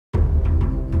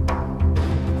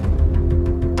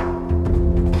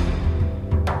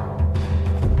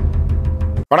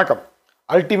வணக்கம்.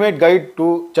 Ultimate Guide to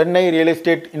Chennai Real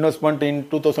Estate Investment in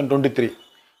 2023.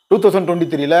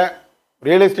 2023ல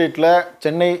real எஸ்டேட்டில்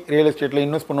Chennai real எஸ்டேட்டில்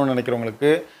invest பண்ணணும்னு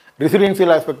நினைக்கிறவங்களுக்கு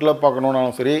ரெசிடென்சியல் ஆஸ்பெக்டில்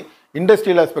பார்க்கணுன்னாலும் சரி,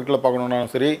 இண்டஸ்ட்ரியல் ஆஸ்பெக்டில்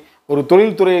பார்க்கணுன்னாலும் சரி, ஒரு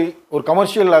தொழில்துறை ஒரு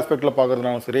கமர்ஷியல் ஆஸ்பெக்டில்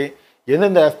பார்க்குறதுனாலும் சரி,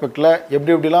 எந்தெந்த ஆஸ்பெக்டில்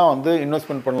எப்படிலாம்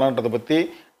இன்வெஸ்ட்மெண்ட் பண்ணலான்றதை பற்றி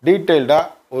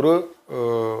டீட்டெயில்டாக ஒரு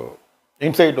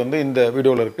இன்சைட் இந்த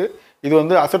வீடியோவில் இருக்குது.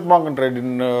 இது அசெட் மார்க் அண்ட்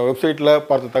ட்ரேடின் வெப்சைட்டில்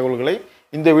பார்த்த தகவல்களை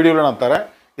இந்த வீடியோவில் நான் தரேன்.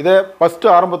 இதை ஃபஸ்ட்டு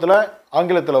ஆரம்பத்தில்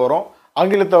ஆங்கிலத்தில் வரும்.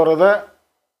 ஆங்கிலத்தில் வர்றத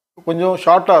கொஞ்சம்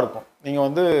ஷார்ட்டாக இருக்கும்.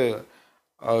 நீங்கள்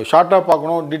ஷார்ட்டாக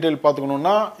பார்க்கணும், டீட்டெயில்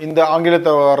பார்த்துக்கணுன்னா இந்த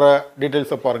ஆங்கிலத்தில் வர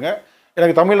டீட்டெயில்ஸை பாருங்கள்.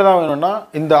 எனக்கு தமிழில் தான் வேணும்னா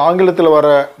இந்த ஆங்கிலத்தில் வர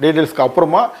டீட்டெயில்ஸ்க்கு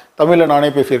அப்புறமா தமிழில்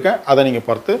நானே பேசியிருக்கேன். அதை நீங்கள்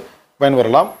பார்த்து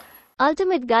பயன்பெறலாம்.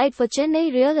 Ultimate Guide for Chennai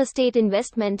Real Estate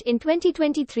Investment in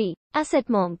 2023, Asset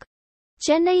Monk.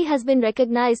 Chennai has been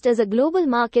recognized as a global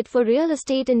market for real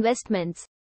estate investments.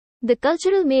 The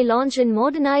cultural may launch and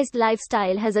modernized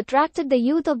lifestyle has attracted the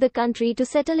youth of the country to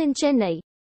settle in Chennai.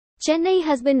 Chennai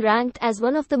has been ranked as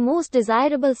one of the most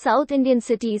desirable South Indian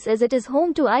cities as it is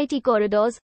home to IT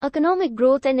corridors, economic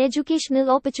growth and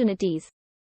educational opportunities.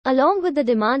 Along with the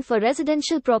demand for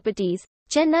residential properties,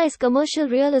 Chennai's commercial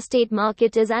real estate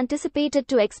market is anticipated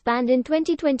to expand in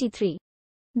 2023.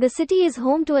 The city is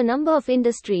home to a number of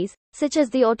industries, such as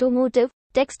the automotive,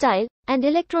 textile, and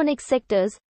electronics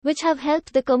sectors, which have helped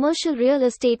the commercial real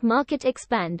estate market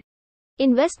expand.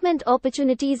 Investment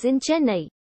opportunities in Chennai.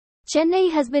 Chennai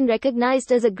has been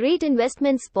recognized as a great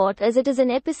investment spot as it is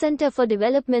an epicenter for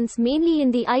developments mainly in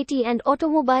the IT and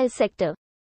automobile sector.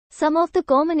 Some of the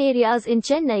common areas in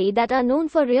Chennai that are known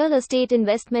for real estate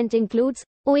investment includes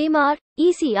OMR,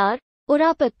 ECR,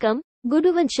 Orapakkam,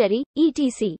 Guduvancheri,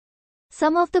 etc.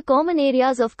 Some of the common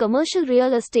areas of commercial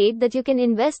real estate that you can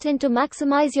invest in to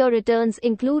maximize your returns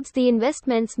includes the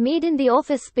investments made in the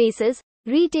office spaces,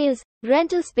 retails,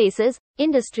 rental spaces,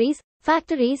 industries,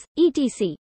 factories,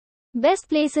 etc. Best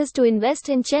places to invest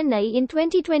in Chennai in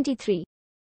 2023.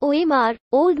 OMR,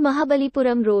 Old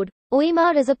Mahabalipuram Road.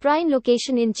 OMR is a prime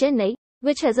location in Chennai,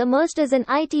 which has emerged as an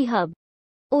IT hub.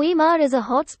 OMR is a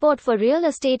hotspot for real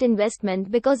estate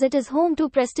investment because it is home to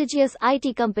prestigious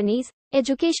IT companies,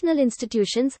 educational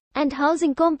institutions, and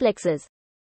housing complexes.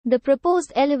 The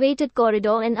proposed elevated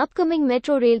corridor and upcoming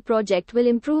metro rail project will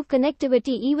improve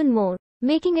connectivity even more,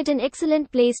 making it an excellent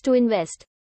place to invest.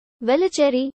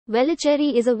 Velachery. Velachery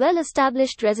is a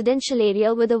well-established residential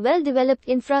area with a well-developed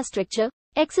infrastructure,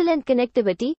 excellent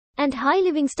connectivity, and high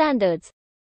living standards.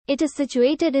 It is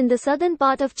situated in the southern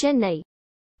part of Chennai.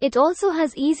 It also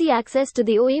has easy access to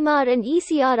the OMR and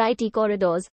ECR IT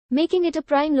corridors, making it a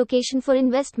prime location for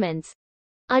investments.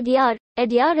 Adyar.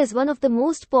 Adyar is one of the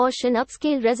most posh and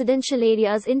upscale residential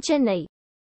areas in Chennai.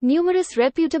 Numerous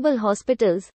reputable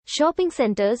hospitals, shopping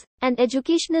centers, and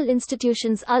educational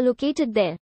institutions are located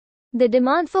there. The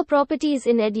demand for properties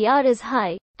in Adyar is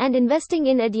high, and investing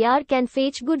in Adyar can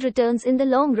fetch good returns in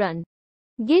the long run.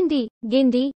 Gindi.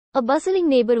 Gindi, a bustling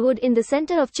neighborhood in the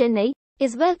center of Chennai,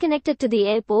 is well connected to the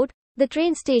airport, the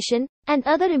train station, and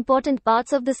other important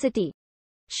parts of the city.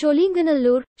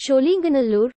 Sholinganallur.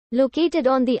 Sholinganallur, located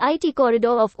on the IT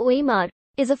corridor of OMR,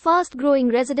 is a fast-growing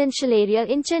residential area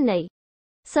in Chennai.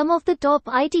 Some of the top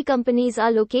IT companies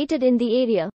are located in the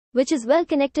area, which is well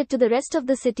connected to the rest of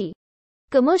the city.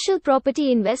 Commercial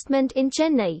property investment in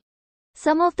Chennai.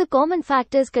 Some of the common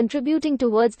factors contributing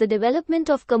towards the development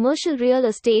of commercial real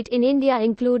estate in India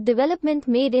include development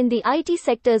made in the IT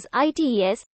sectors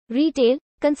ITES, retail,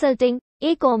 consulting,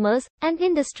 e-commerce, and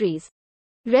industries.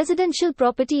 Residential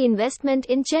property investment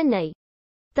in Chennai.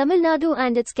 Tamil Nadu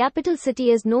and its capital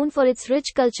city is known for its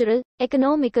rich cultural,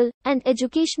 economical, and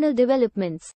educational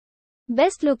developments.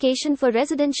 Best location for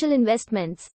residential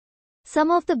investments.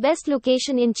 Some of the best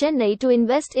location in Chennai to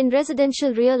invest in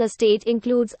residential real estate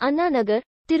includes Anna Nagar,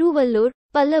 Tiruvallur,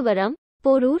 Pallavaram,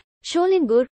 Porur,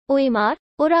 Sholingur, OMR,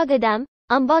 Oragadam,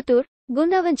 Ambattur,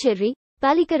 Gundavancherry,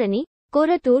 Palikarani,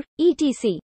 Korattur,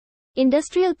 etc.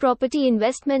 Industrial property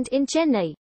investment in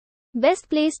Chennai. Best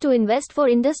place to invest for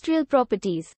industrial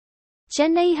properties.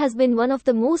 Chennai has been one of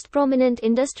the most prominent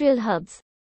industrial hubs.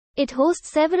 It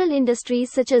hosts several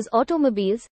industries such as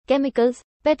automobiles, chemicals,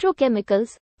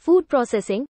 petrochemicals, food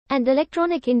processing, and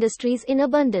electronic industries in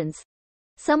abundance.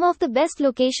 Some of the best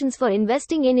locations for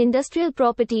investing in industrial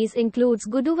properties includes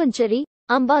Guduvancheri,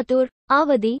 Ambattur,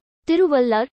 Avadi,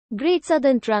 Tiruvallar, Great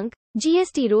Southern Trunk,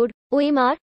 GST Road,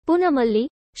 OMR, Punamalli,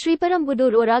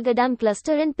 Sriperumbudur Oragadam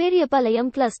Cluster and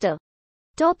Periyapalayam Cluster.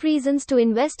 Top reasons to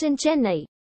invest in Chennai.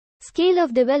 Scale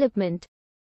of development.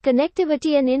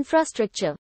 Connectivity and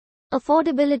infrastructure.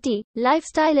 Affordability,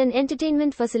 lifestyle and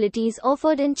entertainment facilities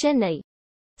offered in Chennai.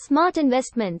 Smart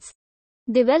investments.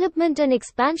 Development and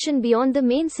expansion beyond the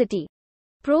main city.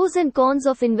 Pros and cons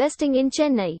of investing in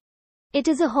Chennai. It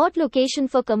is a hot location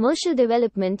for commercial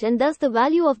development and thus the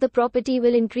value of the property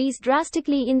will increase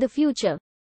drastically in the future.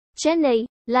 Chennai,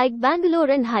 like Bangalore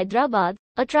and Hyderabad,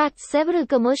 attracts several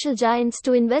commercial giants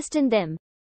to invest in them.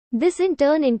 This in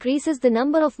turn increases the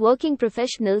number of working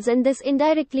professionals and this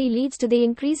indirectly leads to the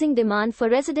increasing demand for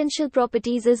residential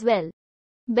properties as well.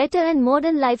 Better and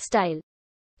modern lifestyle.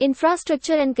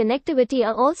 Infrastructure and connectivity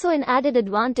are also an added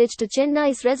advantage to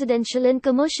Chennai's residential and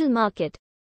commercial market.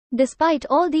 Despite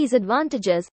all these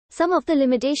advantages, some of the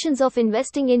limitations of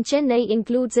investing in Chennai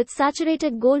includes its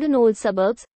saturated golden old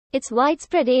suburbs, its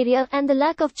widespread area and the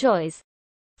lack of choice.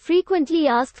 Frequently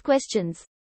asked questions.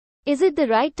 Is it the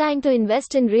right time to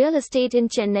invest in real estate in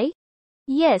Chennai?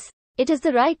 Yes, it is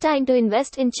the right time to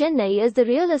invest in Chennai as the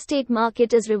real estate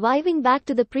market is reviving back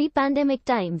to the pre-pandemic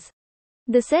times.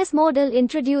 The CES model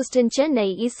introduced in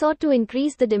Chennai is sought to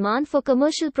increase the demand for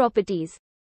commercial properties.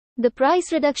 The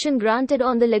price reduction granted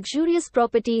on the luxurious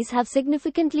properties have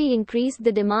significantly increased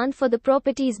the demand for the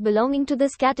properties belonging to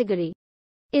this category.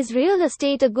 Is real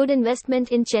estate a good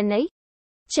investment in Chennai?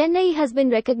 Chennai has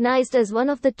been recognized as one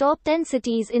of the top 10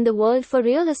 cities in the world for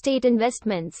real estate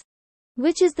investments.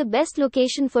 Which is the best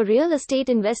location for real estate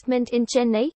investment in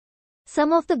Chennai?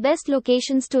 Some of the best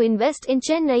locations to invest in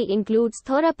Chennai includes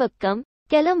Thorapakkam,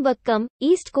 Kelambakkam,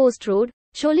 East Coast Road,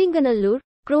 Sholinganallur,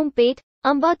 Krompet,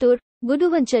 Ambattur,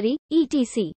 Guduvanchari,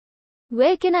 etc.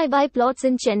 Where can I buy plots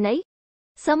in Chennai?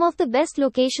 Some of the best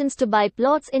locations to buy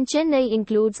plots in Chennai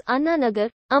includes Anna Nagar,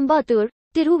 Ambattur,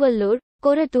 Tiruvallur,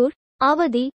 Korattur,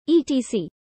 Avadi, etc.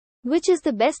 Which is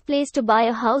the best place to buy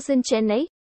a house in Chennai?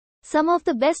 Some of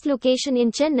the best location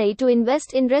in Chennai to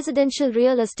invest in residential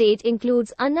real estate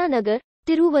includes Anna Nagar,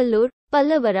 Tiruvallur,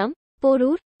 Pallavaram,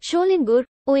 Porur, Sholingur,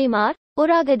 OMR,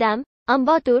 Oragadam,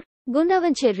 Ambattur,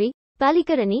 Gundavancherry,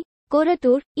 Palikarani,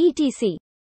 Korattur, etc.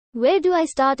 Where do I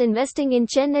start investing in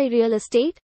Chennai real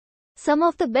estate? Some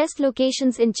of the best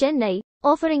locations in Chennai,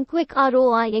 offering quick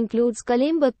ROI includes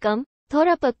Kalembakkam,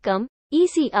 Thorapakkam,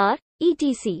 ECR,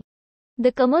 etc.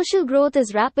 The commercial growth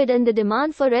is rapid and the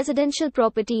demand for residential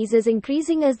properties is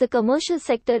increasing as the commercial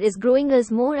sector is growing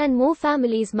as more and more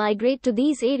families migrate to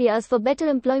these areas for better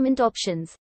employment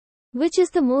options. Which is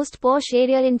the most posh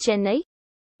area in Chennai?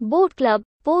 Boat Club,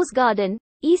 Pose Garden,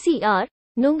 ECR,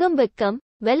 Nungambakkam,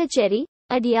 Velachery,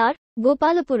 Adyar,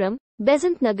 Gopalapuram,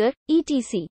 Besant Nagar,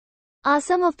 etc. are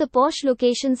some of the posh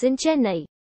locations in Chennai.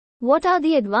 What are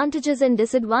the advantages and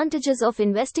disadvantages of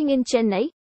investing in Chennai?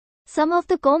 Some of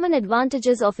the common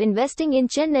advantages of investing in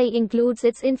Chennai includes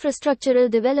its infrastructural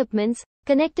developments,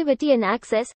 connectivity and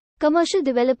access, commercial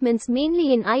developments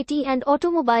mainly in IT and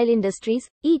automobile industries,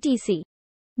 etc.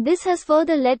 This has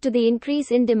further led to the increase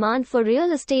in demand for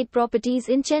real estate properties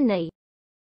in Chennai.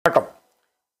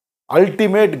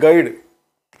 Ultimate guide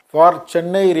for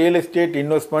Chennai real estate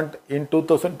investment in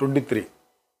 2023.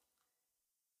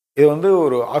 இது வந்து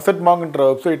ஒரு asset மார்க்ன்ற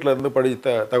வெப்சைட்டில் இருந்து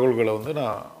படித்த தகவல்களை வந்து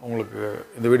நான் உங்களுக்கு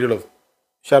இந்த வீடியோவில்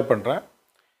ஷேர் பண்ணுறேன்.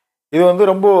 இது வந்து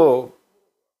ரொம்ப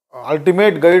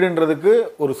அல்டிமேட் கைடுன்றதுக்கு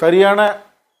ஒரு சரியான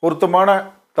பொருத்தமான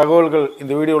தகவல்கள்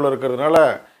இந்த வீடியோவில் இருக்கிறதுனால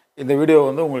இந்த வீடியோ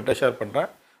வந்து உங்கள்கிட்ட ஷேர் பண்ணுறேன்.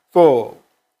 ஸோ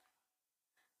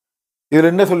இதில்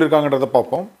என்ன சொல்லியிருக்காங்கன்றதை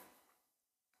பார்ப்போம்.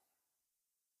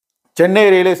 சென்னை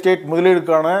ரியல் எஸ்டேட்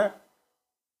முதலீடுக்கான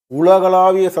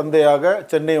உலகளாவிய சந்தையாக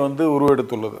சென்னை வந்து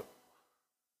உருவெடுத்துள்ளது.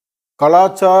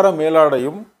 கலாச்சார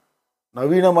மேலாடையும்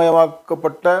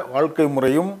நவீனமயமாக்கப்பட்ட வாழ்க்கை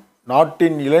முறையும்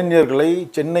நாட்டின் இளைஞர்களை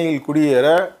சென்னையில் குடியேற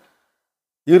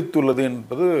ஈர்த்துள்ளது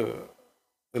என்பது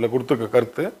இதில் கொடுத்துருக்க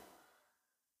கருத்து.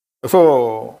 ஸோ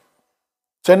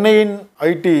சென்னையின்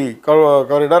ஐடி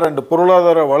காரிடார் அண்ட்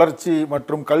பொருளாதார வளர்ச்சி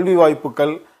மற்றும் கல்வி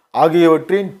வாய்ப்புகள்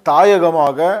ஆகியவற்றின்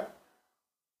தாயகமாக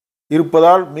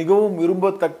இருப்பதால் மிகவும்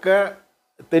விரும்பத்தக்க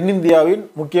தென்னிந்தியாவின்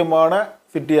முக்கியமான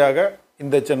சிட்டியாக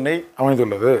இந்த சென்னை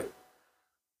அமைந்துள்ளது.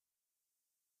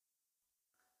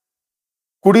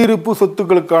 குடியிருப்பு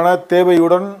சொத்துக்களுக்கான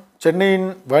தேவையுடன் சென்னையின்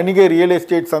வணிக ரியல்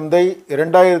எஸ்டேட் சந்தை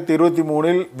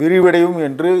 2023 விரிவடையும்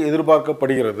என்று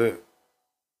எதிர்பார்க்கப்படுகிறது.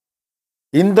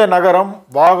 இந்த நகரம்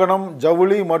வாகனம்,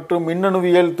 ஜவுளி மற்றும்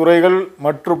மின்னணுவியல் துறைகள்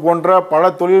மற்றும் போன்ற பல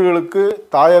தொழில்களுக்கு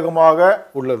தாயகமாக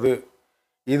உள்ளது.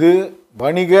 இது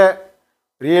வணிக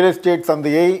ரியல் எஸ்டேட்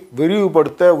சந்தையை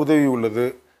விரிவுபடுத்த உதவியுள்ளது.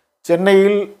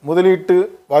 சென்னையில் முதலீட்டு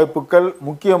வாய்ப்புகள்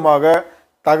முக்கியமாக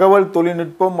தகவல்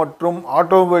தொழில்நுட்பம் மற்றும்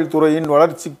ஆட்டோமொபைல் துறையின்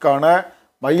வளர்ச்சிக்கான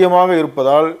மையமாக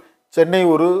இருப்பதால் சென்னை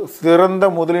ஒரு சிறந்த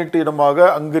முதலீட்டு இடமாக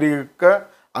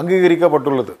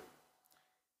அங்கீகரிக்கப்பட்டுள்ளது.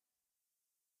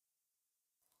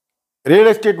 ரியல்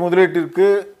எஸ்டேட் முதலீட்டிற்கு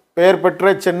பெயர்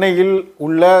பெற்ற சென்னையில்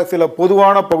உள்ள சில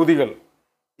பொதுவான பகுதிகள்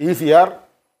ECR,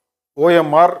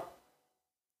 OMR,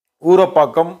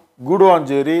 ஊரப்பாக்கம்,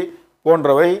 கூடுவாஞ்சேரி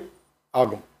போன்றவை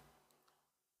ஆகும்.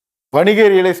 வணிக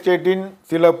ரியல் எஸ்டேட்டின்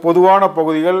சில பொதுவான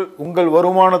பகுதிகள் உங்கள்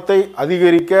வருமானத்தை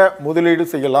அதிகரிக்க முதலீடு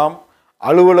செய்யலாம்.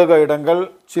 அலுவலக இடங்கள்,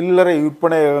 சில்லறை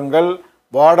விற்பனையகங்கள்,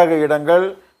 வாடகை இடங்கள்,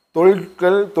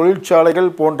 தொழிற்சாலைகள்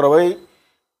போன்றவை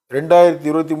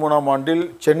 2023ஆம் ஆண்டில்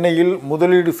சென்னையில்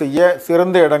முதலீடு செய்ய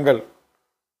சிறந்த இடங்கள்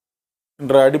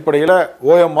என்ற அடிப்படையில்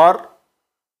OMR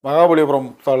மகாபலிபுரம்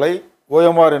சாலை,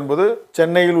 OMR என்பது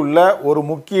சென்னையில் உள்ள ஒரு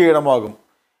முக்கிய இடமாகும்.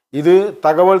 இது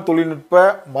தகவல் தொழில்நுட்ப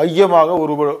மையமாக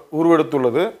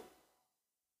உருவெடுத்துள்ளது.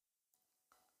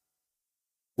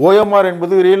 OMR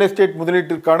என்பது ரியல் எஸ்டேட்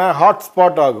முதலீட்டிற்கான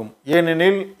ஹாட்ஸ்பாட் ஆகும்.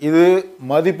 ஏனெனில் இது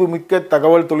மதிப்புமிக்க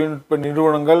தகவல் தொழில்நுட்ப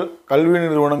நிறுவனங்கள், கல்வி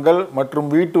நிறுவனங்கள் மற்றும்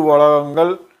வீட்டு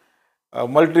வளாகங்கள்,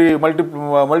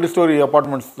 மல்டி ஸ்டோரி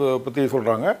அப்பார்ட்மெண்ட்ஸ் பற்றி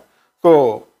சொல்கிறாங்க. ஸோ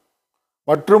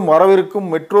மற்றும் வரவிருக்கும்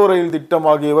மெட்ரோ ரயில் திட்டம்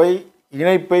ஆகியவை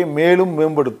இணைப்பை மேலும்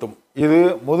மேம்படுத்தும். இது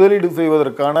முதலீடு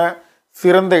செய்வதற்கான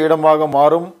சிறந்த இடமாக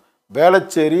மாறும்.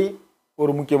 வேளச்சேரி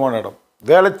ஒரு முக்கியமான இடம்.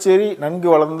 வேளச்சேரி நன்கு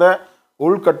வளர்ந்த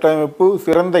உள்கட்டமைப்பு,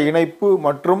 சிறந்த இணைப்பு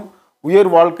மற்றும் உயர்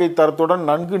வாழ்க்கை தரத்துடன்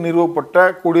நன்கு நிறுவப்பட்ட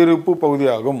குடியிருப்பு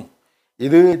பகுதியாகும்.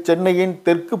 இது சென்னையின்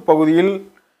தெற்கு பகுதியில்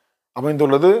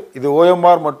அமைந்துள்ளது. இது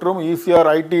OMR மற்றும் ECR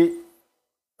IT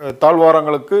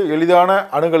தாழ்வாரங்களுக்கு எளிதான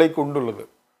அணுகலை கொண்டுள்ளது.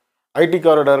 IT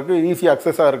காரிடாருக்கு ஈஸி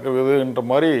அக்சஸாக இருக்கிறது என்ற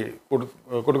மாதிரி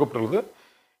கொடுக்கப்பட்டுள்ளது.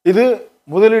 இது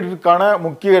முதலீட்டிற்கான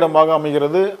முக்கிய இடமாக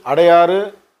அமைகிறது. அடையாறு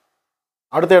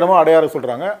அடுத்த இடமா அடையாறு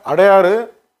சொல்கிறாங்க. அடையாறு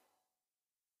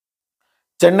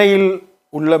சென்னையில்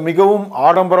உள்ள மிகவும்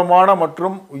ஆடம்பரமான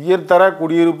மற்றும் உயர்தர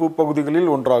குடியிருப்பு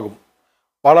பகுதிகளில் ஒன்றாகும்.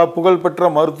 பல புகழ்பெற்ற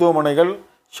மருத்துவமனைகள்,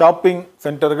 ஷாப்பிங்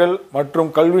சென்டர்கள் மற்றும்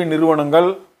கல்வி நிறுவனங்கள்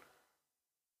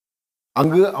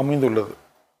அங்கு அமைந்துள்ளது.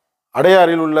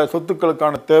 அடையாறில் உள்ள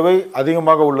சொத்துக்களுக்கான தேவை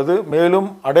அதிகமாக உள்ளது. மேலும்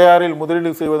அடையாறில்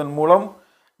முதலீடு செய்வதன் மூலம்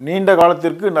நீண்ட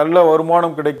காலத்திற்கு நல்ல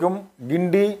வருமானம் கிடைக்கும்.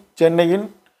 கிண்டி சென்னையின்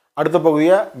அடுத்த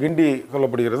பகுதியாக கிண்டி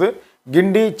சொல்லப்படுகிறது.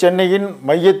 கிண்டி சென்னையின்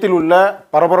மையத்தில் உள்ள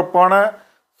பரபரப்பான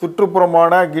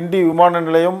சுற்றுப்புறமான கிண்டி விமான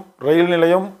நிலையம், ரயில்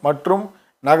நிலையம் மற்றும்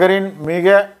நகரின்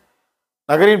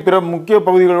பிற முக்கிய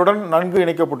பகுதிகளுடன் நன்கு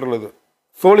இணைக்கப்பட்டுள்ளது.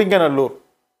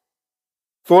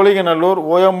 சோழிங்கநல்லூர்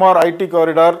OMR IT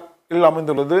காரிடாரில்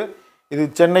அமைந்துள்ளது. இது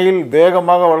சென்னையில்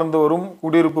வேகமாக வளர்ந்து வரும்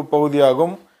குடியிருப்பு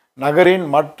பகுதியாகும். நகரின்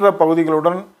மற்ற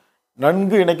பகுதிகளுடன்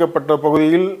நன்கு இணைக்கப்பட்ட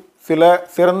பகுதியில் சில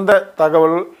சிறந்த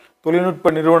தகவல்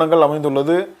தொழில்நுட்ப நிறுவனங்கள்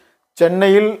அமைந்துள்ளது.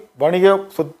 சென்னையில் வணிக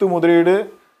சொத்து முதலீடு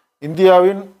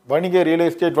இந்தியாவின் வணிக ரியல்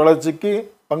எஸ்டேட் வளர்ச்சிக்கு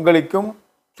பங்களிக்கும்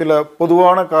சில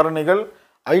பொதுவான காரணிகள்.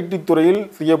 IT துறையில்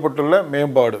செய்யப்பட்டுள்ள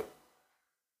மேம்பாடு.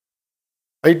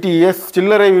 ITES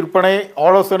சில்லறை விற்பனை,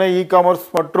 ஆலோசனை, இ-காமர்ஸ்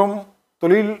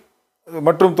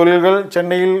மற்றும் தொழில்கள்.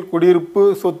 சென்னையில் குடியிருப்பு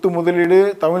சொத்து முதலீடு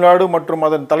தமிழ்நாடு மற்றும்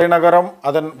அதன் தலைநகரம்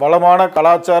அதன் வளமான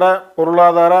கலாச்சார,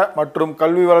 பொருளாதார மற்றும்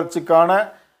கல்வி வளர்ச்சிக்கான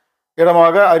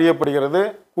இடமாக அறியப்படுகிறது.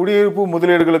 குடியிருப்பு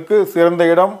முதலீடுகளுக்கு சிறந்த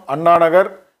இடம் அண்ணாநகர்,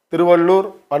 திருவள்ளூர்,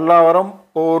 பல்லாவரம்,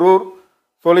 போரூர்,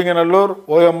 சோழிங்கநல்லூர்,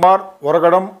 OMR,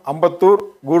 ஒரகடம், அம்பத்தூர்,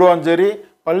 கூடுவாஞ்சேரி,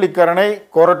 பள்ளிக்கரணை,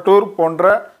 கொரட்டூர் போன்ற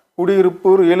குடியிருப்பு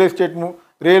ரியல்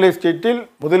எஸ்டேட்டில்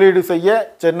முதலீடு செய்ய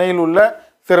சென்னையில் உள்ள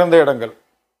சிறந்த இடங்கள்.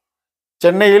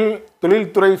 சென்னையில்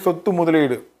தொழில்துறை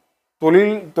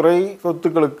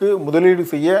சொத்துக்களுக்கு முதலீடு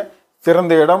செய்ய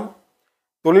சிறந்த இடம்.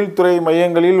 தொழில்துறை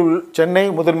மையங்களில் சென்னை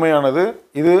முதன்மையானது.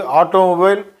 இது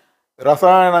ஆட்டோமொபைல்,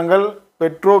 ரசாயனங்கள்,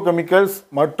 பெட்ரோகெமிக்கல்ஸ்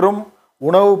மற்றும்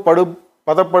உணவு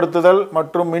பதப்படுத்துதல்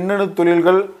மற்றும் மின்னணு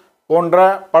தொழில்கள் போன்ற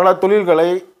பல தொழில்களை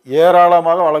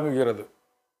ஏராளமாக வழங்குகிறது.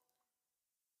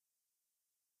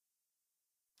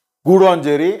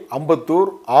 கூடுவாஞ்சேரி, அம்பத்தூர்,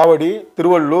 ஆவடி,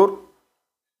 திருவள்ளூர்,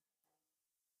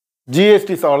 GST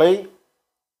சாலை,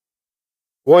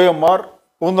 OMR,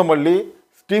 பூந்தமல்லி,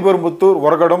 ஸ்ரீபெரும்புத்தூர்,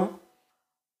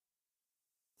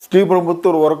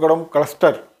 ஒரகடம்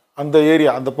கிளஸ்டர்,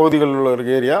 அந்த பகுதிகளில்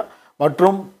உள்ள ஏரியா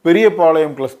மற்றும்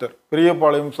பெரியபாளையம் கிளஸ்டர்,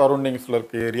 பெரியபாளையம் சரௌண்டிங்ஸில்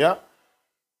இருக்க ஏரியா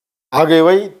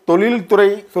ஆகியவை தொழில்துறை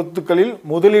சொத்துக்களில்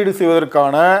முதலீடு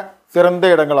செய்வதற்கான சிறந்த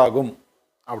இடங்களாகும்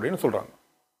அப்படின்னு சொல்கிறாங்க.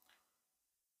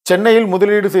 சென்னையில்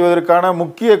முதலீடு செய்வதற்கான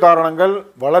முக்கிய காரணங்கள்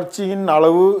வளர்ச்சியின்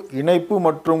அளவு, இணைப்பு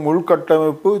மற்றும்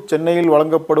உள்கட்டமைப்பு, சென்னையில்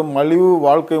வழங்கப்படும் மலிவு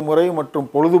வாழ்க்கை முறை மற்றும்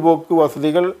பொழுதுபோக்கு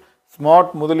வசதிகள்,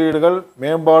 ஸ்மார்ட் முதலீடுகள்,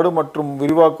 மேம்பாடு மற்றும்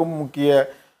விரிவாக்கும்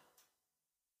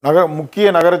முக்கிய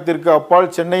நகரத்திற்கு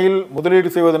அப்பால் சென்னையில் முதலீடு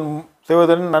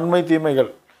செய்வதன் நன்மை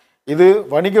தீமைகள். இது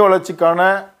வணிக வளர்ச்சிக்கான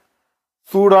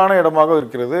சூடான இடமாக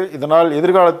இருக்கிறது. இதனால்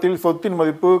எதிர்காலத்தில் சொத்தின்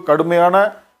மதிப்பு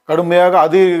கடுமையாக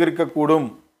அதிகரிக்கக்கூடும்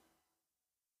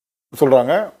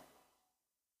சொல்கிறாங்க.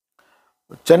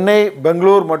 சென்னை,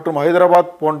 பெங்களூர் மற்றும்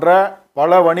ஹைதராபாத் போன்ற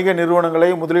பல வணிக நிறுவனங்களை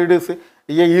முதலீடு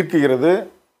செய்ய ஈர்க்கிறது.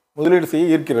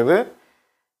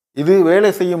 இது வேலை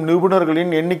செய்யும்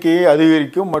நிபுணர்களின் எண்ணிக்கையை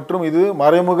அதிகரிக்கும் மற்றும் இது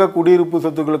மறைமுக குடியிருப்பு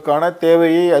சொத்துக்களுக்கான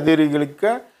தேவையை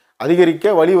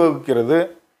அதிகரிக்க வழிவகுக்கிறது.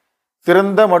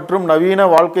 சிறந்த மற்றும் நவீன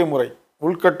வாழ்க்கை முறை,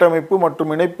 உள்கட்டமைப்பு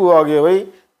மற்றும் இணைப்பு ஆகியவை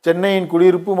சென்னையின்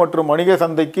குடியிருப்பு மற்றும் வணிக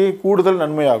சந்தைக்கு கூடுதல்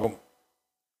நன்மையாகும்.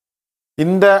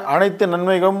 இந்த அனைத்து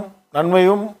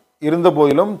நன்மையும் இருந்த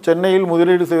போதிலும் சென்னையில்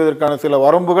முதலீடு செய்வதற்கான சில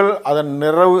வரம்புகள் அதன்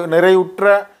நிறைவுற்ற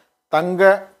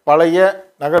தங்க பழைய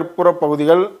நகர்ப்புற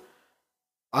பகுதிகள்,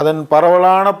 அதன்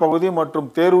பரவலான பகுதி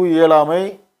மற்றும் தேர்வு இயலாமை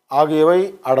ஆகியவை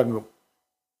அடங்கும்.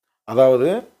 அதாவது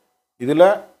இதில்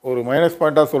ஒரு மைனஸ்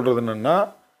பாயிண்டாக சொல்கிறது என்னென்னா,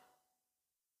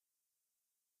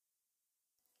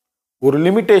 ஒரு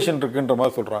லிமிட்டேஷன் இருக்குன்ற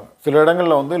மாதிரி சொல்கிறாங்க. சில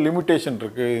இடங்களில் வந்து லிமிட்டேஷன்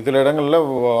இருக்குது, சில இடங்களில்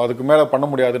அதுக்கு மேலே பண்ண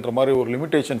முடியாதுன்ற மாதிரி ஒரு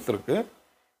லிமிட்டேஷன்ஸ் இருக்குது.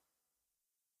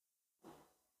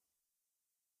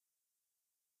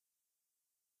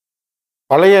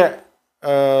 பழைய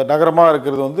நகரமாக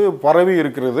இருக்கிறது வந்து பரவி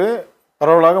இருக்கிறது,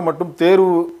 பரவலாக மற்றும்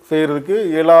தேர்வு செய்கிறதுக்கு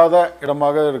இயலாத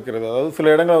இடமாக இருக்கிறது. அதாவது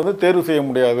சில இடங்கள் வந்து தேர்வு செய்ய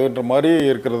முடியாதுன்ற மாதிரி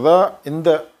இருக்கிறதா இந்த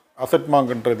அசெட்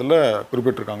மார்க்ன்ற இதில்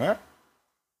குறிப்பிட்டிருக்காங்க.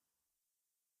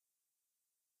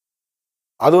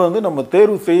 அது வந்து நம்ம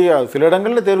தேர்வு செய்ய சில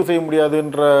இடங்களில் தேர்வு செய்ய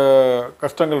முடியாதுன்ற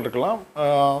கஷ்டங்கள் இருக்கலாம்,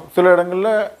 சில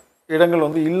இடங்கள்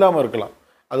வந்து இல்லாமல் இருக்கலாம்.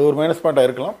 அது ஒரு மைனஸ் பாயிண்டாக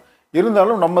இருக்கலாம்.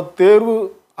 இருந்தாலும் நம்ம தேர்வு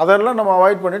அதெல்லாம் நம்ம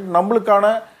அவாய்ட் பண்ணிவிட்டு நம்மளுக்கான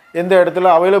எந்த இடத்துல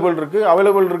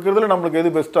அவைலபிள் இருக்கிறதுல நம்மளுக்கு எது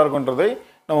பெஸ்ட்டாக இருக்குன்றதை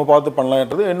நம்ம பார்த்து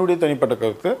பண்ணலான்றது என்னுடைய தனிப்பட்ட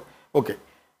கருத்து. ஓகே,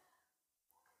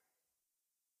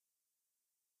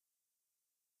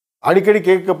 அடிக்கடி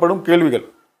கேட்கப்படும் கேள்விகள்.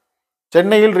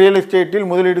 சென்னையில் ரியல் எஸ்டேட்டில்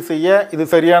முதலீடு செய்ய இது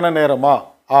சரியான நேரமா?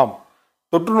 ஆம்.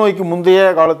 தொற்று நோய்க்கு முந்தைய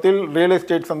காலத்தில் ரியல்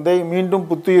எஸ்டேட் சந்தை மீண்டும்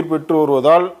புத்துயிர் பெற்று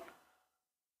வருவதால்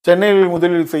சென்னையில்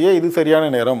முதலீடு செய்ய இது சரியான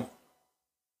நேரம்.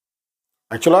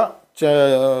 ஆக்சுவலாக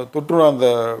அந்த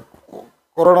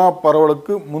கொரோனா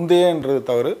பரவலுக்கு முந்தையன்றது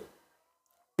தவறு,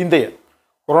 பிந்தைய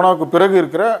கொரோனாவுக்கு பிறகு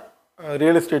இருக்கிற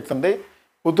ரியல் எஸ்டேட் சந்தை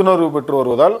புத்துணர்வு பெற்று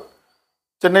வருவதால்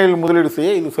சென்னையில் முதலீடு செய்ய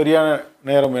இது சரியான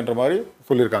நேரம் என்ற மாதிரி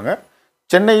சொல்லியிருக்காங்க.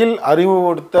 சென்னையில்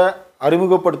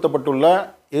அறிமுகப்படுத்தப்பட்டுள்ள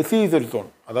எஸ்இசெட் ஜோன்,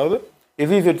 அதாவது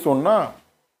எஸ்இசெட் ஜோன்னா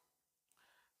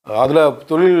அதில்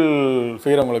தொழில்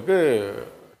செய்கிறவங்களுக்கு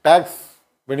டேக்ஸ்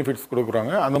பெனிஃபிட்ஸ்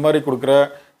கொடுக்குறாங்க. அந்த மாதிரி கொடுக்குற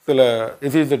சில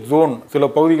எஸ்இசெட் ஜோன் சில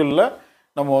பகுதிகளில்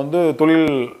நம்ம வந்து தொழில்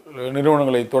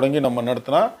நிறுவனங்களை தொடங்கி நம்ம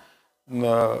நடத்தினா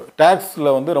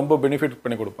டேக்ஸில் வந்து ரொம்ப பெனிஃபிட்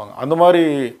பண்ணி கொடுப்பாங்க. அந்த மாதிரி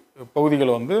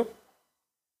பகுதிகளை வந்து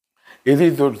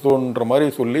எஸ்இசெட் ஜோன்ற மாதிரி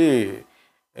சொல்லி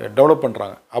டெவலப்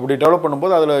பண்ணுறாங்க. அப்படி டெவலப்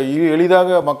பண்ணும்போது அதில்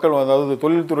எளிதாக மக்கள், அதாவது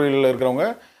தொழில்துறையில் இருக்கிறவங்க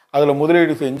அதில்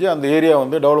முதலீடு செஞ்சு அந்த ஏரியா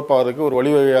வந்து டெவலப் ஆகிறதுக்கு ஒரு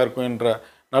வழிவகையாக இருக்கும் என்ற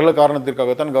நல்ல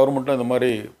காரணத்திற்காகத்தான் கவர்மெண்ட்டும் இந்த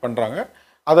மாதிரி பண்ணுறாங்க.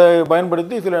 அதை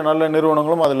பயன்படுத்தி சில நல்ல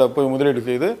நிறுவனங்களும் அதில் போய் முதலீடு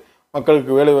செய்து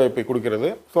மக்களுக்கு வேலைவாய்ப்பை கொடுக்கிறது.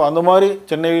 ஸோ அந்த மாதிரி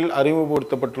சென்னையில்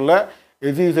அறிமுகப்படுத்தப்பட்டுள்ள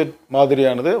எஸ்இசெட்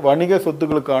மாதிரியானது வணிக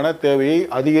சொத்துக்களுக்கான தேவையை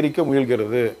அதிகரிக்க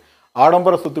முயல்கிறது.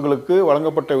 ஆடம்பர சொத்துக்களுக்கு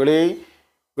வழங்கப்பட்ட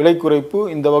விலை குறைப்பு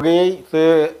இந்த வகையை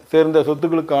சேர்ந்த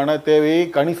சொத்துக்களுக்கான தேவையை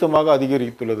கணிசமாக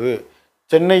அதிகரித்துள்ளது.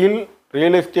 சென்னையில்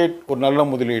ரியல் எஸ்டேட் ஒரு நல்ல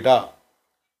முதலீடா?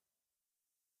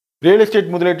 ரியல்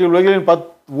எஸ்டேட் முதலீட்டில்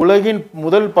உலகின்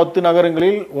முதல் 10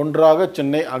 நகரங்களில் ஒன்றாக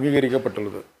சென்னை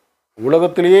அங்கீகரிக்கப்பட்டுள்ளது.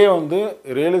 உலகத்திலேயே வந்து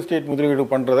ரியல் எஸ்டேட் முதலீடு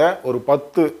பண்ணுறத ஒரு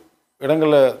 10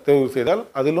 இடங்களில் தேர்வு செய்தால்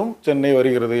அதிலும் சென்னை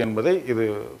வருகிறது என்பதை இது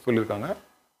சொல்லியிருக்காங்க.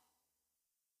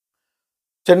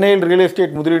 சென்னையில் ரியல்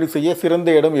எஸ்டேட் முதலீடு செய்ய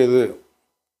சிறந்த இடம் எது?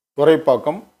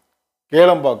 துரைப்பாக்கம்,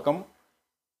 கேளம்பாக்கம்,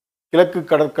 கிழக்கு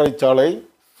கடற்கரை சாலை,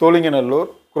 சோழிங்கநல்லூர்,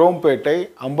 குரோம்பேட்டை,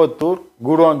 அம்பத்தூர்,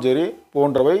 கூடுவாஞ்சேரி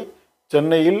போன்றவை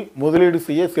சென்னையில் முதலீடு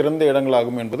செய்ய சிறந்த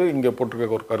இடங்களாகும் என்பது இங்கே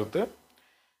போட்டிருக்க ஒரு கருத்து.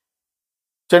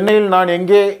 சென்னையில் நான்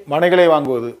எங்கே மனைகளை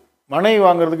வாங்குவது? மனை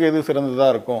வாங்குறதுக்கு எது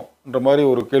சிறந்ததாக இருக்கும்ன்ற மாதிரி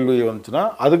ஒரு கேள்வி வந்துச்சுன்னா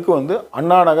அதுக்கு வந்து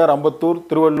அண்ணா நகர், அம்பத்தூர்,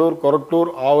 திருவள்ளூர்,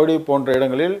 கொரட்டூர், ஆவடி போன்ற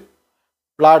இடங்களில்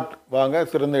பிளாட் வாங்க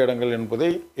சிறந்த இடங்கள் என்பதை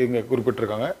இங்கே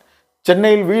குறிப்பிட்டிருக்காங்க.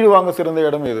 சென்னையில் வீடு வாங்க சிறந்த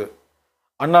இடம் எது?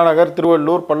 அண்ணா நகர்,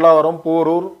 திருவள்ளூர், பல்லாவரம்,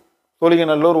 போரூர்,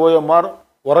 சோழிங்கநல்லூர், ஓஎம்ஆர்,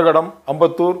 ஒரகடம்,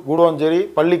 அம்பத்தூர், கூடுவாஞ்சேரி,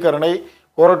 பள்ளிக்கரணை,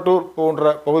 கொரட்டூர்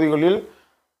போன்ற பகுதிகளில்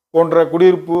போன்ற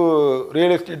குடியிருப்பு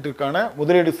ரியல் எஸ்டேட்டிற்கான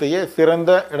முதலீடு செய்ய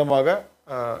சிறந்த இடமாக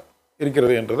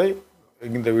இருக்கிறது என்றதை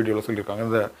இந்த வீடியோவில் சொல்லியிருக்காங்க,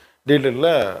 இந்த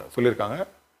டீட்டெயிலில் சொல்லியிருக்காங்க.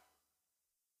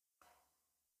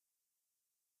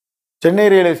 சென்னை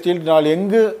ரியல் எஸ்டேட்டில்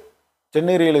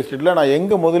நான்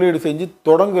எங்கே முதலீடு செஞ்சு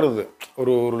தொடங்குறது?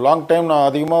 ஒரு லாங் டைம் நான்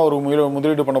அதிகமாக ஒரு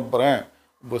முதலீடு பண்ண போகிறேன்,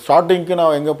 இப்போ ஸ்டார்டிங்க்கு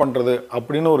நான் எங்கே பண்ணுறது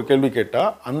அப்படின்னு ஒரு கேள்வி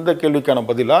கேட்டால் அந்த கேள்விக்கான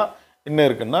பதிலாக என்ன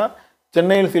இருக்குன்னா,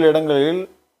 சென்னையில் சில இடங்களில்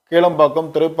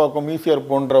கேளம்பாக்கம், துரைப்பாக்கம், ஈசிஆர்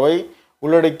போன்றவை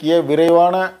உள்ளடக்கிய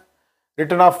விரைவான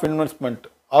ரிட்டர்ன் ஆஃப் இன்வெஸ்ட்மெண்ட்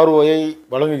ROI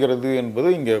வழங்குகிறது என்பது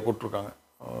இங்கே போட்டிருக்காங்க.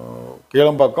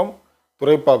 கேளம்பாக்கம்,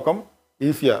 துரைப்பாக்கம்,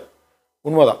 ஈசிஆர்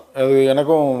உண்மைதான். அது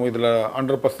எனக்கும் இதில்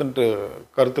 100%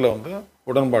 கருத்தில் வந்து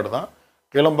உடன்பாடு தான்.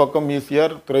 கேளம்பாக்கம்,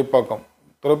 ஈசிஆர், துறைப்பாக்கம்.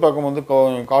 துறைப்பாக்கம் வந்து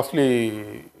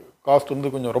காஸ்ட்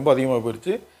வந்து கொஞ்சம் ரொம்ப அதிகமாக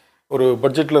போயிடுச்சு. ஒரு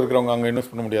பட்ஜெட்டில் இருக்கிறவங்க அங்கே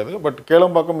இன்வெஸ்ட் பண்ண முடியாது. பட்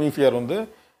கேளம்பாக்கம், ஈசிஆர் வந்து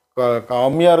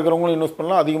கம்மியாக இருக்கிறவங்களும் இன்வெஸ்ட்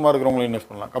பண்ணலாம், அதிகமாக இருக்கிறவங்களும் இன்வெஸ்ட்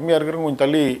பண்ணலாம். கம்மியாக இருக்கிறவங்க கொஞ்சம்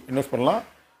தள்ளி இன்வெஸ்ட் பண்ணலாம்,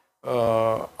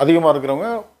 அதிகமாக இருக்கிறவங்க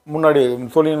முன்னாடி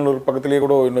சோழிங்கநல்லூர் பக்கத்துலேயே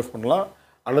கூட இன்வெஸ்ட் பண்ணலாம்,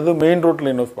 அல்லது மெயின்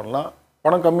ரோட்டில் இன்வெஸ்ட் பண்ணலாம்.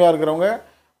 பணம் கம்மியாக இருக்கிறவங்க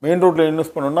மெயின் ரோட்டில்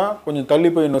இன்வெஸ்ட் பண்ணணும்னா கொஞ்சம் தள்ளி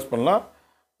போய் இன்வெஸ்ட் பண்ணலாம்.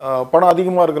 பணம்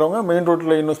அதிகமாக இருக்கிறவங்க மெயின்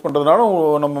ரோட்டில் இன்வெஸ்ட் பண்ணுறதுனாலும்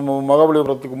நம்ம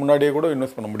மகாபலிபுரத்துக்கு முன்னாடியே கூட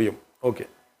இன்வெஸ்ட் பண்ண முடியும். ஓகே,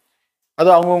 அது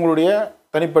அவங்கவுங்களுடைய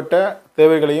தனிப்பட்ட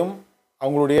தேவைகளையும்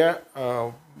அவங்களுடைய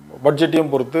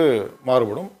பட்ஜெட்டையும் பொறுத்து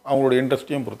மாறுபடும், அவங்களுடைய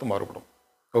இன்ட்ரெஸ்ட்டையும் பொறுத்து மாறுபடும்.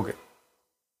 ஓகே,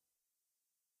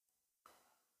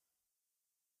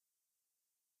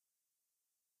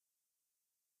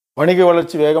 வணிக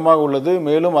வளர்ச்சி வேகமாக உள்ளது.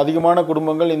 மேலும் அதிகமான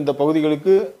குடும்பங்கள் இந்த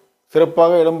பகுதிகளுக்கு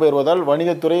சிறப்பாக இடம்பெயர்வதால்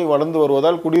வணிகத்துறை வளர்ந்து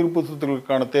வருவதால் குடியிருப்பு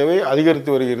சொத்துக்களுக்கான தேவை அதிகரித்து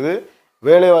வருகிறது,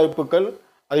 வேலை வாய்ப்புகள்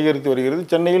அதிகரித்து வருகிறது.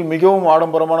 சென்னையில் மிகவும்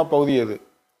ஆடம்பரமான பகுதி எது?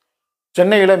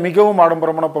 சென்னையில் மிகவும்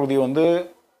ஆடம்பரமான பகுதி வந்து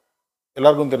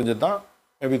எல்லாருக்கும் தெரிஞ்சது தான்,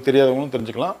 மேபி தெரியாதவங்களும்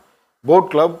தெரிஞ்சுக்கலாம். Boat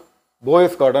club,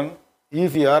 Poes garden,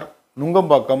 ECR,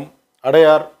 Nungambakkam,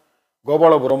 Adyar,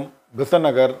 Gopalapuram, Besant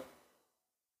நகர்,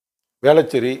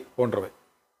 வேளச்சேரி போன்றவை.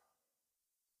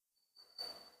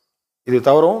 இது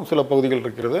தவிரவும் சில பகுதிகள்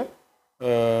இருக்கிறது,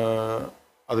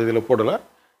 அது இதில் போடலை.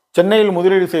 சென்னையில்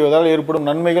முதலீடு செய்வதால் ஏற்படும்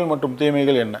நன்மைகள் மற்றும்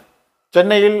தீமைகள் என்ன?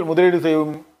 சென்னையில் முதலீடு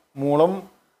செய்யும் மூலம்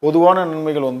பொதுவான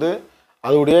நன்மைகள் வந்து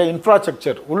அதோடைய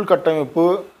இன்ஃப்ராஸ்ட்ரக்சர், உள்கட்டமைப்பு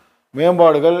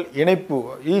மேம்பாடுகள், இணைப்பு,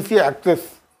 ஈஸி அக்சஸ்,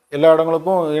 எல்லா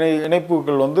இடங்களுக்கும்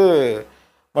இணைப்புகள் வந்து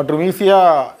மற்றும்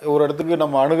ஈஸியாக ஒரு இடத்துக்கு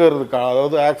நம்ம அணுகிறதுக்கான,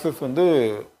 அதாவது ஆக்சஸ் வந்து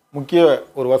முக்கிய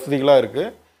ஒரு வசதிகளாக இருக்குது.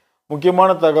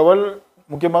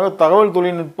 முக்கியமாக தகவல்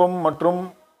தொழில்நுட்பம் மற்றும்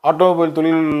ஆட்டோமொபைல்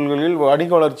தொழில்களில்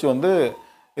வணிக வளர்ச்சி வந்து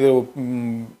இது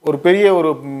ஒரு பெரிய ஒரு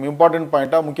இம்பார்ட்டன்ட்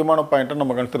பாயிண்ட்டாக, முக்கியமான பாயிண்ட்டாக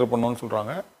நம்ம கன்சிடர் பண்ணணும்னு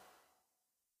சொல்கிறாங்க.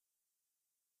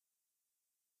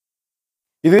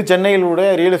 இது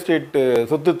சென்னையிலுடைய ரியல் எஸ்டேட்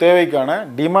சொத்து தேவைக்கான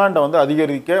டிமாண்டை வந்து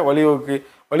அதிகரிக்க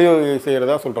வழிவகை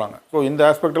செய்கிறதா சொல்கிறாங்க. ஸோ இந்த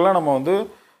ஆஸ்பெக்டெல்லாம் நம்ம வந்து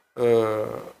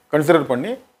கன்சிடர்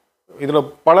பண்ணி இதில்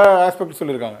பல ஆஸ்பெக்ட்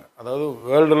சொல்லியிருக்காங்க. அதாவது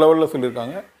வேர்ல்டு லெவலில்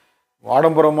சொல்லியிருக்காங்க.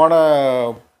 ஆடம்பரமான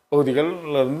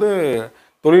பகுதிகள்லேருந்து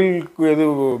தொழிலுக்கு எது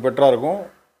பெட்டராக இருக்கும்,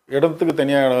 இடத்துக்கு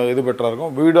தனியாக எது பெட்டராக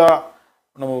இருக்கும், வீடாக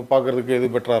நம்ம பார்க்குறதுக்கு எது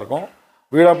பெட்டராக இருக்கும்,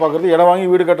 வீடாக பார்க்குறது இடம் வாங்கி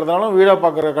வீடு கட்டுறதுனாலும் வீடாக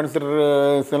பார்க்குற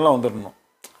கன்சிடரேஷன்லாம் வந்துடணும்.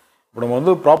 இப்போ நம்ம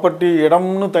வந்து ப்ராப்பர்ட்டி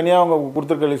இடம்னு தனியாக அவங்க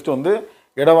கொடுத்துருக்க லிஸ்ட்டு வந்து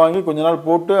இடம் வாங்கி கொஞ்ச நாள்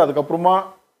போட்டு அதுக்கப்புறமா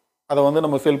அதை வந்து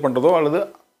நம்ம சேல் பண்ணுறதோ அல்லது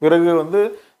பிறகு வந்து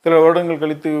சில வருடங்கள்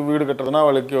கழித்து வீடு கட்டுறதுனா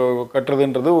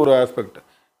கட்டுறதுன்றது ஒரு ஆஸ்பெக்ட்.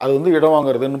 அது வந்து இடம்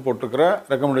வாங்குறதுன்னு போட்டிருக்கிற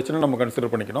ரெக்கமெண்டேஷனை நம்ம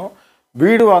கன்சிடர் பண்ணிக்கணும்.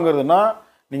 வீடு வாங்குறதுனா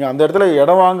நீங்கள் அந்த இடத்துல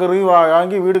இடம்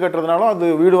வாங்கி வீடு கட்டுறதுனாலும் அது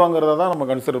வீடு வாங்குறதா தான் நம்ம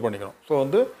கன்சிடர் பண்ணிக்கணும். ஸோ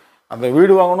வந்து அந்த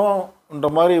வீடு வாங்கணுன்ற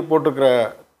மாதிரி போட்டிருக்கிற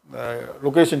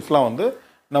லொக்கேஷன்ஸ்லாம் வந்து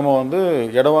நம்ம வந்து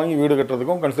இடம் வாங்கி வீடு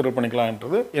கட்டுறதுக்கும் கன்சிடர்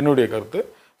பண்ணிக்கலான்றது என்னுடைய கருத்து.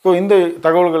 ஸோ இந்த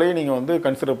தகவல்களை நீங்கள் வந்து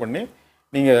கன்சிடர் பண்ணி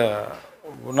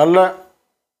நீங்கள் நல்ல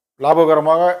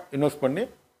லாபகரமாக இன்வெஸ்ட் பண்ணி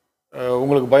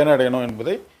உங்களுக்கு பயனடையணும்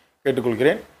என்பதை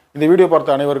கேட்டுக்கொள்கிறேன். இந்த வீடியோ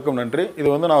பார்த்த அனைவருக்கும் நன்றி. இது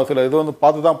வந்து நான் இது வந்து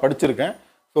பார்த்து தான் படிச்சிருக்கேன்.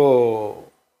 ஸோ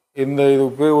இது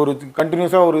ஒரு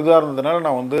கண்டினியூஸாக ஒரு இதாக இருந்ததுனால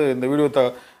நான் வந்து இந்த வீடியோ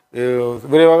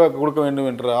விரைவாக கொடுக்க வேண்டும்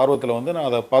என்ற ஆர்வத்தில் வந்து நான்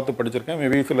அதை பார்த்து படிச்சிருக்கேன்.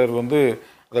 மேபி சிலர் வந்து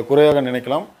அதை குறையாக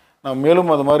நினைக்கலாம். நான்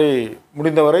மேலும் அது மாதிரி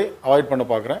முடிந்தவரை அவாய்ட் பண்ண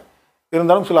பார்க்குறேன்.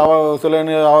 இருந்தாலும் சில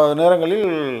நேரங்களில்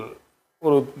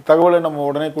ஒரு தகவலை நம்ம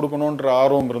உடனே கொடுக்கணுன்ற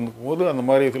ஆர்வம் இருந்தபோது அந்த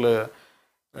மாதிரி சில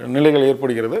நிலைகள்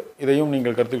ஏற்படுகிறது. இதையும்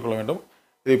நீங்கள் கருத்தில் கொள்ள வேண்டும்.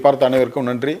 இதை பார்த்த அனைவருக்கும்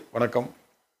நன்றி, வணக்கம்.